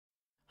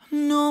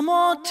No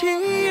more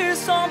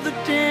tears on the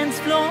dance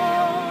floor.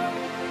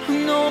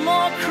 No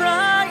more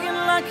crying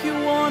like you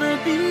wanna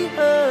be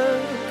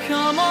heard.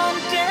 Come on,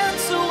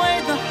 dance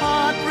away the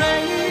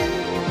heartbreak.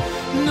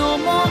 No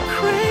more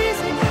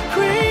crazy,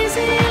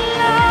 crazy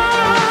love.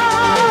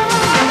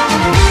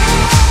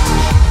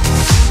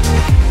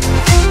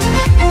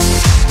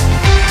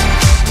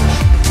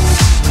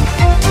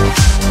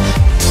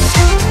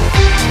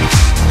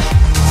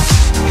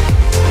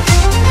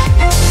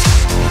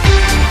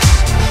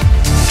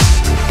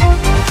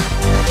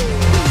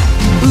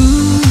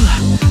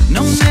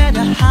 No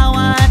matter how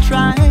I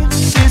try,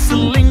 there's a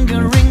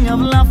lingering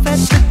of love at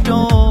the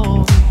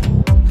door.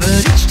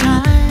 But each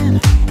time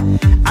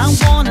I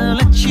wanna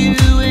let you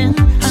in,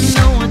 I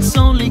know it's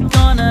only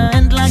gonna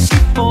end like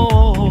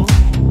before.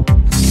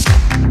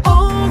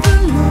 All the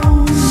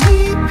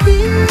lonely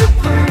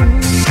people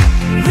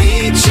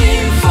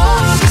reaching for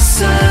the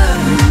sun.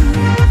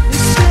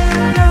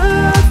 Instead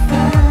of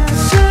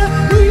faster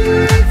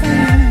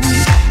leaving,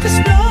 there's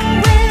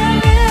nowhere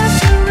left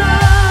to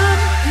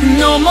run.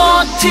 No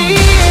more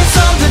tears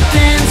on the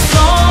dance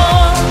floor.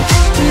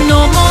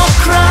 No more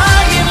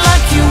crying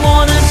like you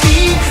wanna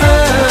be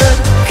heard.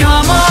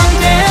 Come on,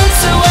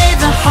 dance away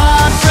the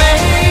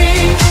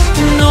heartbreak.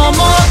 No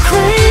more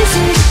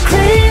crazy,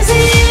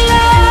 crazy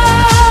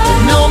love.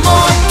 No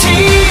more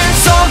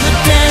tears on the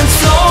dance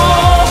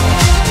floor.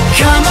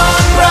 Come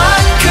on,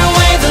 rock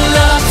away the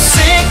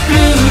lovesick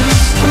blues.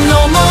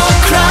 No more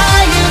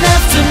crying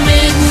after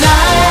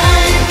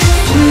midnight.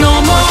 No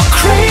more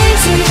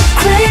crazy,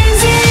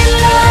 crazy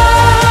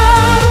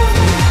love.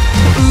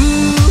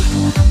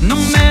 Ooh, no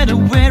matter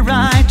where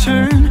I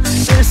turn,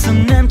 there's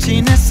an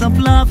emptiness of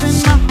love in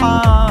my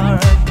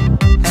heart.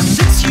 And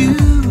it's you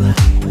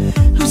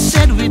who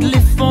said we'd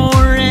live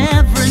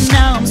forever.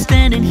 Now I'm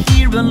standing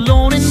here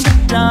alone in the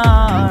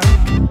dark.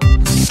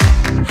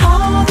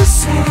 All the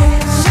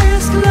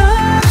saddest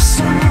love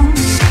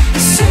songs, a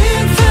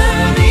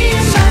symphony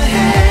in my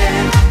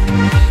head.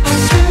 I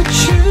could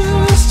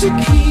choose to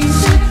keep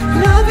it,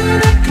 loving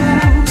it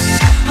close.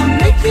 I'll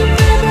make the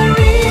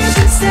memories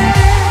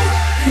instead.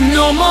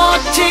 No more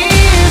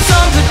tears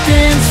on the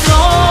dance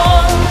floor.